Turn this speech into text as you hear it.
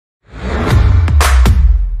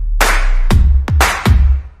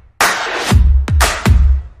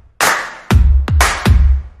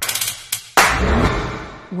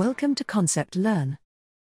Welcome to Concept Learn.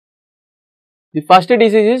 The first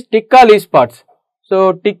disease is Tikka leaf spots.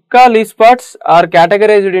 So Tikka leaf spots are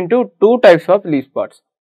categorized into two types of leaf spots,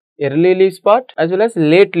 early leaf spot as well as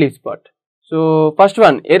late leaf spot. So first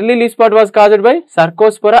one, early leaf spot was caused by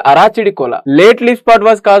Sarcospora arachidicola. Late leaf spot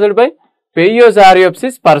was caused by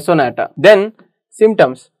Peyozariopsis personata. Then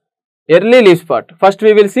symptoms, early leaf spot. First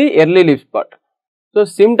we will see early leaf spot. So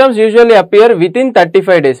symptoms usually appear within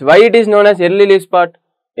 35 days. Why it is known as early leaf spot?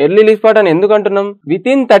 Early leaf spot అని ఎందుకు అంటున్నాం?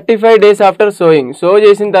 Within 35 days after sowing, so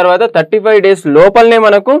చేసిన తర్వాత 35 days లోపలనే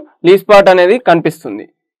మనకు leaf spot అనేది కనిపిస్తుంది.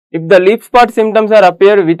 If the leaf spot symptoms are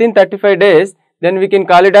appear within 35 days, then we can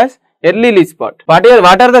call it as early leaf spot.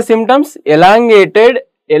 What are the symptoms? Elongated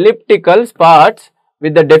elliptical spots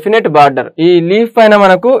with the definite border. ఈ leaf పైన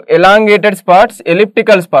మనకు elongated spots,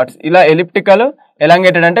 elliptical spots, ఇలా elliptical,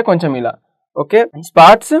 elongated అంటే కొంచెం ఇలా, okay,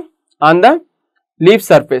 spots on the leaf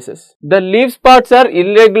surfaces. The leaf spots are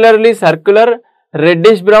irregularly circular,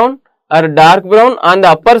 reddish brown or dark brown on the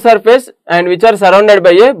upper surface and which are surrounded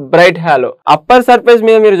by a bright halo. Upper surface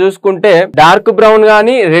మీద మీరు చూసుకుంటే dark brown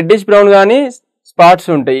గానీ reddish brown గానీ spots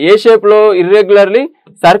ఉంటాయి. ఏ shape లో? Irregularly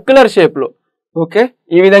circular shape లో, okay.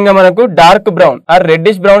 ఈ విధంగా మనకు dark brown or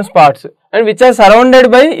reddish brown spots and which are surrounded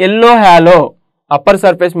by yellow hollow. Upper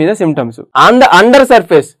surface మీద symptoms. On the under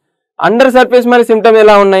surface, under surface మరి సిమ్టమ్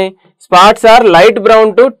ఎలా ఉన్నాయి? Spots are light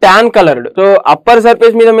brown to tan coloured. So upper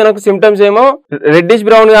surface మీద మనకు symptoms ఏమో reddish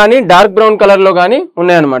brown గానీ dark brown colour లో గానీ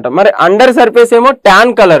ఉన్నాయన్నమాట. మరి అండర్ సర్ఫేస్ ఏమో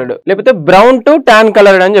ట్యాన్ కలర్డ్ లేకపోతే బ్రౌన్ టు ట్యాన్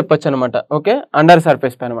కలర్డ్ అని చెప్పొచ్చు అనమాట, ఓకే, అండర్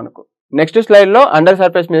సర్ఫేస్ పైన మనకు. నెక్స్ట్ స్లైడ్ లో అండర్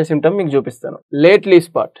సర్ఫేస్ మీద సిమ్టమ్ మీకు చూపిస్తాను. Late leaf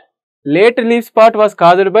spot. Late leaf spot was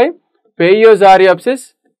caused by Peyozariopsis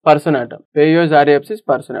personatum. Peyozariopsis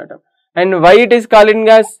personatum. And why it is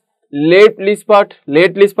called as late leaf spot?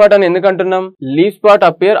 Late leaf spot అని ఎందుకు అంటున్నాం? Leaf spot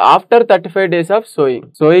appear after 35 days of sowing.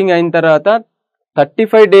 Sowing అయిన తర్వాత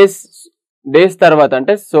 35 days తర్వాత,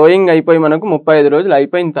 అంటే sowing అయిపోయి మనకు 35 రోజులు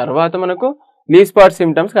అయిపోయిన తర్వాత మనకు లీఫ్ స్పాట్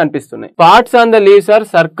సిమ్టమ్స్ కనిపిస్తున్నాయి. Spots on the leaves are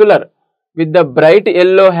circular with the bright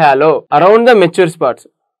yellow hollow around the mature spots.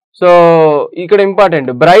 So ఇక్కడ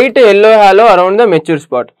important, bright yellow hollow around the mature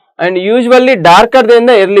spot and usually darker then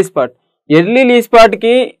the early spot. Early leaf spot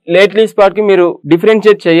కి late leaf spot కి మీరు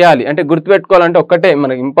differentiate చేయాలి, అంటే గుర్తుపెట్టుకోవాలంటే ఒక్కటే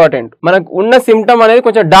మనకు important, మనకు ఉన్న సిమ్టమ్ అనేది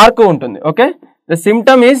కొంచెం డార్క్ ఉంటుంది, okay. The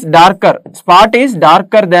symptom is darker, spot is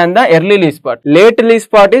darker than the early leaf spot. Late leaf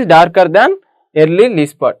spot is darker than early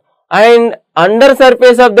leaf spot. And under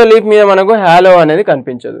surface of the leaf మీద మనకు hollow అనేది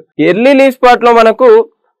కనిపించదు. Early leaf spot లో మనకు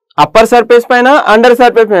upper surface పైన under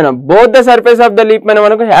surface పైన both the surface of the leaf పైన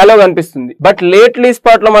మనకు హాలో కనిపిస్తుంది. బట్ లేట్ లీఫ్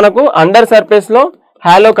స్పాట్ లో మనకు అండర్ సర్ఫేస్ లో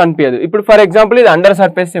హాలో కనిపించదు. ఇప్పుడు ఫర్ ఎగ్జాంపుల్ ఇది under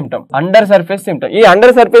surface symptom, under surface symptom. ఈ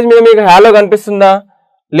అండర్ సర్ఫేస్ మీద మీకు హాలో కనిపిస్తుందా?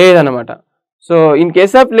 లేదన్నమాట. So in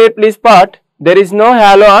case of late leaf spot there is no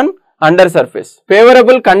hollow on under surface.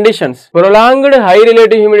 Favourable conditions, prolonged high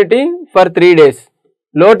relative humidity for 3 days,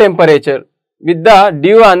 లో temperature with the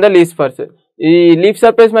due on the leaf surface. ఈ leaf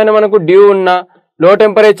surface పైన మనకు due ఉన్నా, లో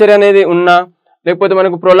temperature అనేది ఉన్నా, లేకపోతే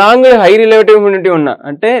మనకు ప్రొలాంగ్డ్ హై రిలేటివ్ హ్యూమిడిటీ ఉన్నా,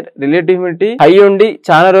 అంటే రిలేటివ్ హ్యూమిడిటీ హై ఉండి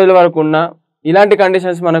చాలా రోజుల వరకు ఉన్నా, ఇలాంటి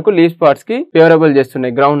కండిషన్స్ మనకు లీఫ్ స్పాట్స్ కి ఫేవరబుల్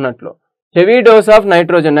చేస్తున్నాయి. గ్రౌండ్ నట్ లో heavy dose of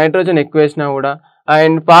nitrogen, nitrogen ఎక్కువ వేసినా కూడా,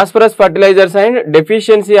 and phosphorus fertilisers and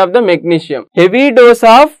deficiency of the magnesium. Heavy dose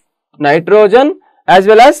of nitrogen as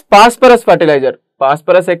well as phosphorus fertiliser,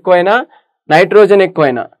 phosphorus ఎక్కువైనా నైట్రోజన్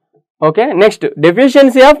ఎక్కువైనా, okay. Next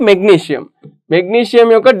deficiency of magnesium,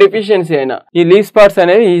 magnesium యొక్క deficiency అయినా ఈ leaf spots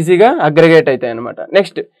అనేవి ఈజీగా అగ్రిగేట్ అవుతాయి అనమాట.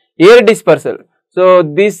 Next air dispersal. So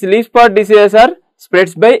these leaf spot diseases are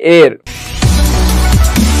spreads by air.